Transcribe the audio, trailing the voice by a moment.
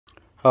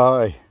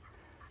Hi,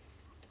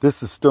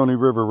 this is Stony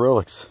River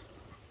Relics.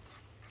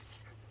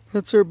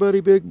 That's our buddy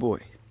Big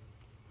Boy.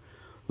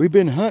 We've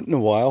been hunting a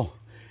while,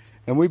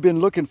 and we've been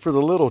looking for the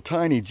little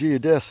tiny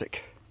geodesic.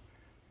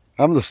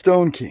 I'm the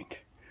Stone King.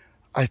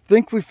 I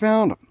think we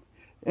found him,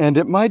 and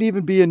it might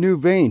even be a new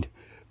vein,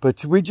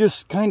 but we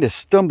just kind of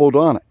stumbled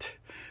on it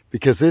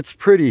because it's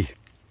pretty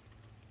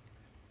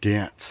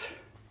dense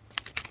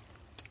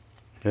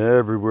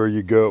everywhere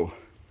you go.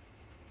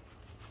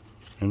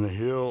 And the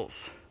hills,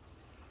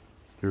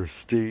 they're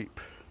steep.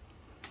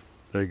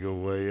 They go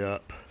way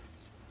up.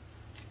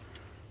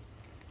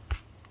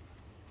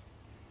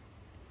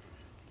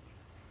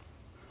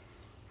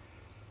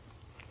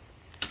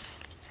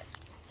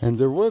 And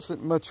there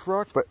wasn't much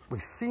rock, but we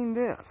seen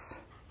this.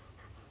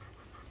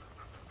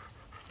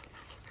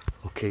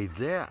 Okay,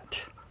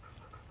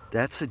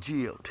 that's a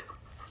geode.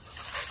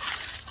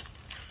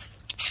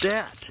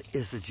 That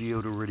is a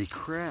geode already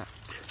cracked.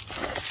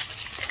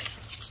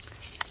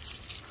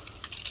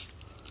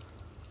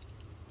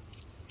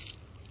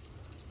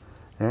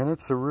 And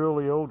it's a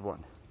really old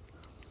one.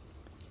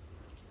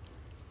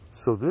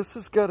 So this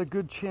has got a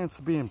good chance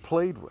of being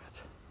played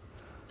with.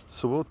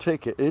 So we'll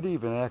take it. It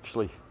even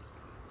actually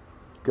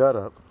got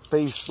a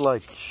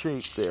face-like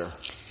shape there.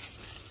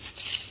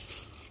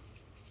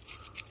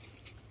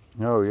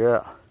 Oh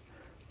yeah,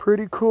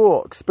 pretty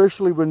cool,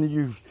 especially when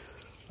you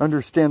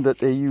understand that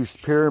they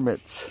used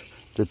pyramids,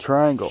 the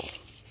triangle,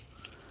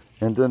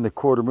 and then the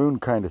quarter moon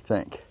kind of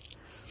thing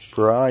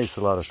for eyes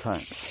a lot of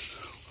times,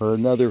 or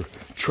another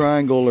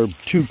triangle or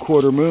 2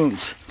 quarter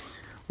moons.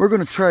 We're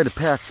going to try to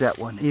pack that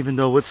one, even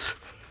though it's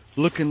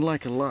looking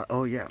like a lot.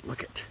 Oh yeah,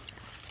 look at,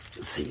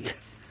 let's see.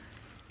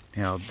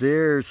 Now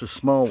there's a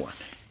small one.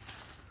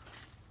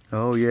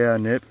 Oh yeah,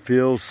 and it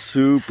feels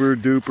super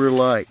duper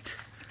light.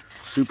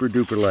 Super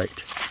duper light.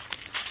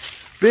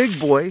 Big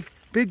boy,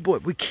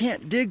 we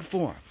can't dig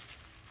for him.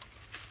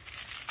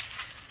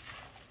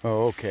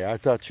 Oh, okay, I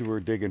thought you were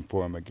digging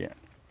for him again.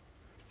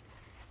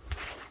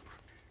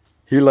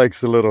 He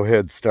likes a little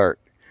head start.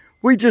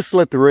 We just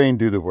let the rain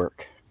do the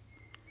work.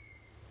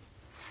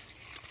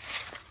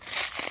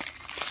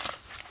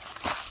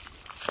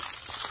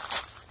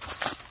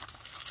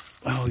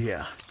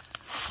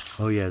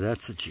 Oh yeah,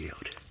 that's a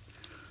geode.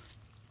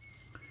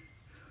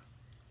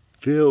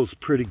 Feels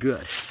pretty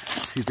good.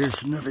 See,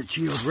 there's another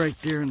geode right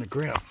there in the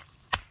ground.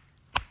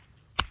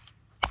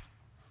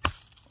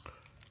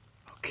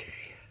 Okay,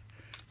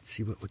 let's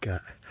see what we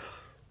got.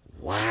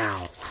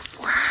 Wow.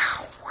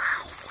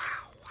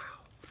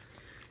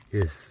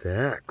 Is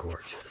that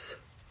gorgeous?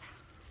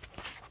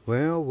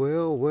 Well.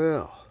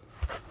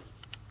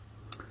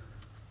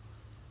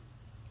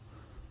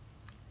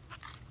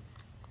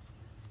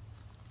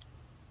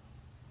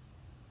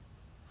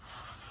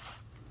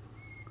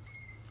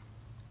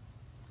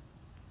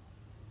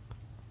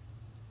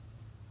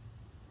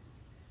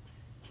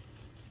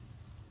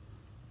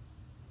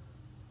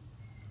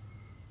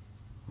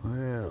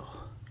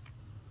 Well,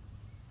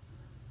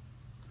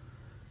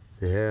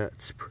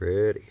 that's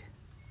pretty.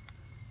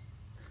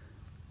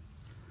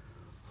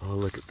 Oh,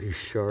 look at these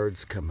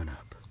shards coming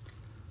up.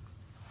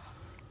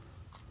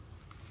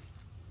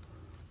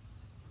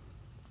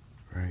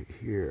 Right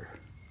here.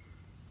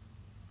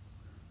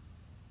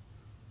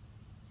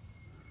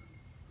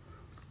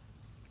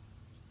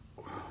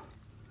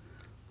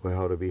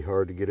 Wow, it'll be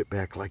hard to get it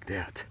back like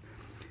that.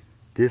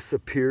 This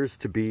appears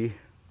to be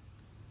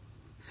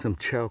some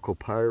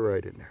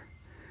chalcopyrite in there.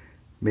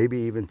 Maybe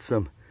even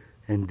some,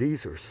 and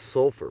these are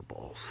sulfur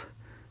balls,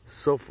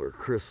 sulfur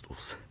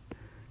crystals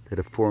that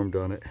have formed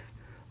on it.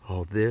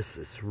 Oh, this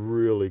is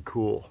really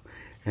cool.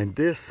 And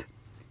this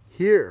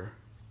here,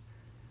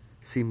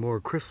 see more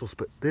crystals,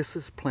 but this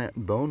is plant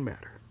and bone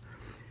matter.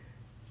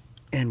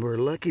 And we're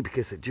lucky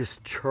because it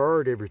just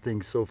charred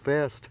everything so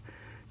fast.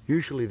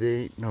 Usually they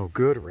ain't no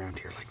good around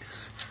here like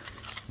this.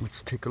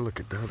 Let's take a look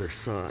at the other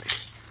side.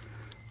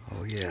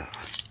 Oh yeah.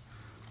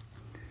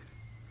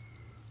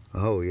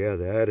 Oh yeah,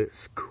 that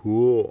is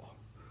cool.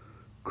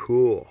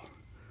 Cool.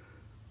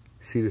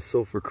 See the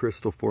sulfur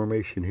crystal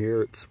formation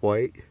here? It's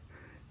white.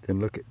 Then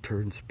look, it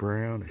turns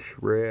brownish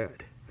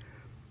red.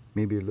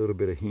 Maybe a little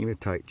bit of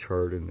hematite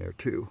charred in there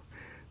too.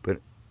 But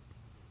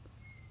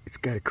it's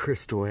got a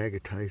crystal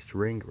agatized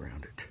ring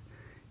around it.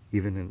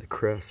 Even in the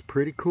crust.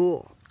 Pretty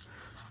cool.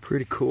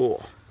 Pretty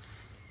cool.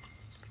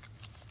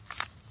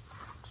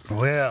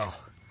 Well,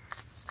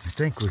 I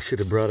think we should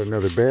have brought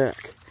another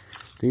back.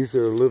 These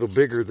are a little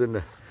bigger than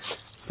the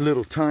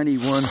little tiny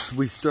ones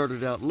we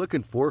started out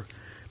looking for,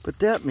 but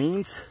that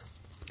means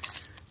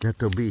that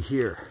they'll be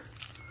here.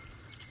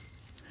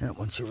 That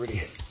one's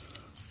already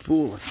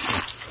full of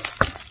stuff.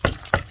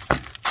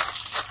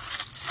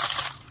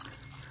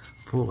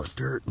 Full of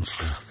dirt and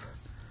stuff.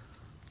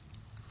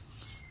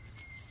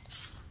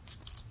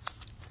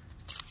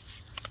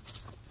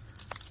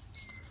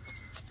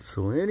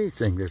 So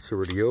anything that's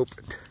already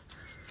opened,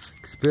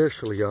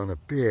 especially on a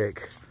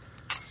big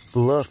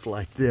bluff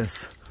like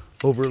this,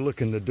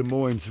 overlooking the Des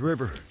Moines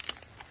River,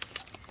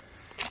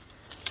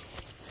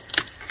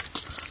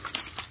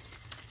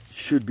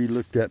 should be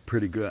looked at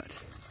pretty good.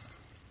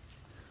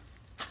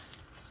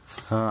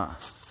 Huh.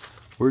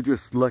 We're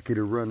just lucky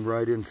to run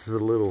right into the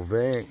little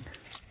vein.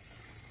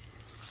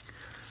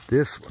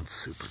 This one's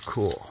super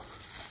cool.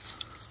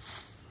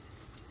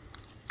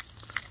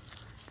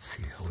 Let's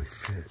see how we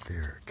fit it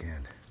there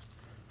again.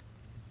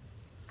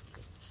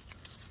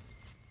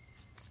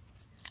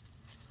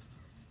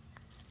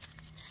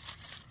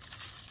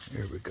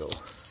 There we go.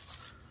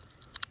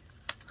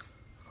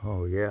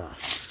 Oh yeah,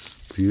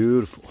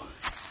 beautiful.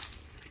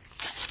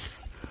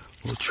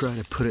 We'll try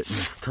to put it in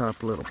this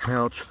top little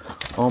pouch.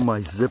 All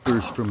my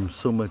zippers from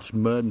so much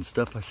mud and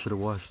stuff, I should have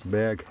washed the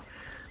bag.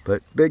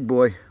 But big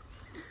boy,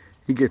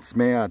 he gets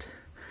mad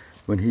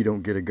when he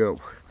don't get a go.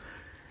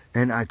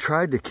 And I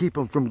tried to keep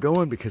him from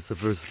going because of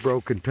his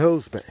broken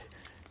toes, but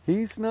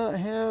he's not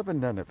having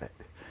none of it.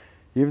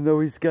 Even though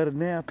he's got a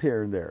nap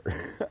here and there.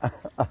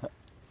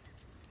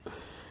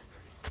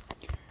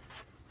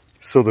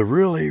 So the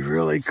really,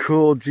 really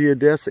cool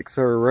geodesics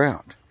are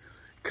around.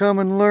 Come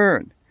and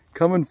learn.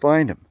 Come and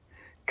find them.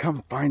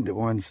 Come find the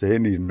ones that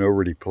ain't even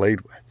already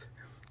played with.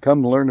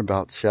 Come learn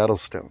about shadow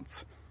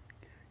stones.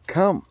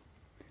 Come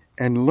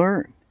and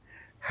learn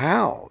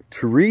how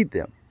to read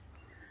them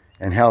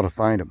and how to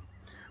find them.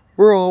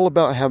 We're all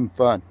about having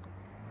fun.